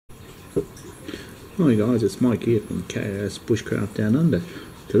Hi guys, it's Mike here from KS Bushcraft Down Under.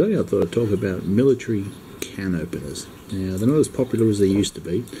 Today I thought I'd talk about military can openers. Now they're not as popular as they used to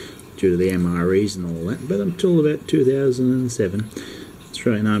be due to the MREs and all that, but until about 2007 the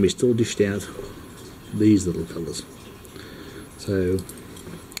Australian Army still dished out these little fellas. So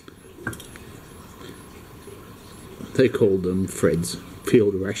they called them Fred's,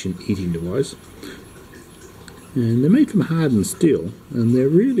 field ration eating device, and they're made from hardened steel and they're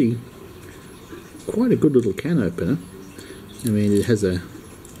really quite a good little can opener. I mean, it has a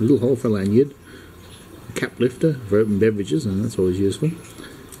little hole for a lanyard, a cap lifter for open beverages, and that's always useful,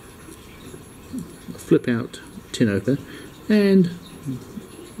 a flip out tin opener, and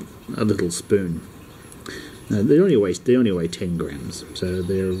a little spoon. They only weigh 10 grams, so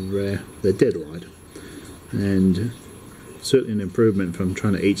they're dead light, and certainly an improvement from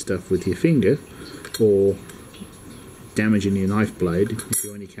trying to eat stuff with your finger or damaging your knife blade if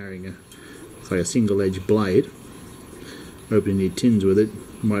you're only carrying a single-edged blade. Opening your tins with it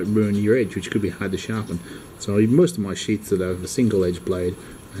might ruin your edge, which could be hard to sharpen. So most of my sheaths that have a single-edged blade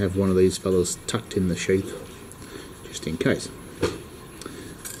have one of these fellas tucked in the sheath, just in case.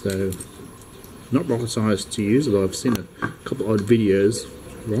 So, not rocket science to use, although I've seen a couple odd videos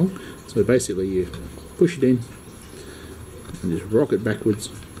wrong. So basically you push it in and just rock it backwards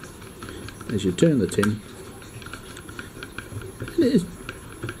as you turn the tin.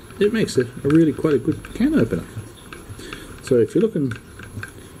 It makes a really quite a good can opener. So if you're looking,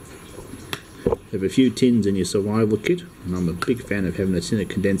 have a few tins in your survival kit, and I'm a big fan of having a tin of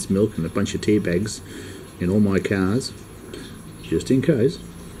condensed milk and a bunch of tea bags in all my cars, just in case,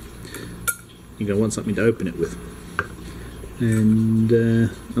 you're going to want something to open it with. And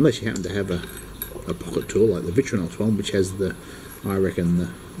unless you happen to have a pocket tool like the Victronox one, which has I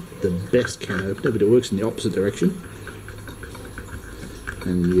reckon the best can opener, but it works in the opposite direction,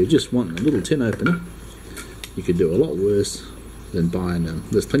 and you just want a little tin opener, you could do a lot worse than buying them.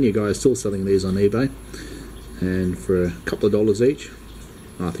 There's plenty of guys still selling these on eBay, and for a couple of dollars each,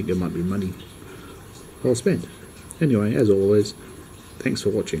 I think it might be money well spent. Anyway, as always, thanks for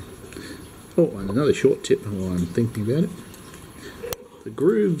watching. Oh, and another short tip while I'm thinking about it. The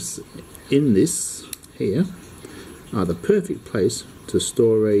grooves in this here are the perfect place to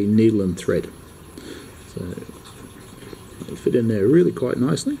store a needle and thread. So they fit in there really quite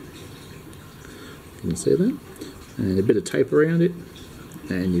nicely. You can see that. And a bit of tape around it,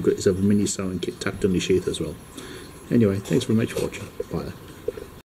 and you've got yourself a mini sewing kit tucked in your sheath as well. Anyway, thanks very much for watching. Bye.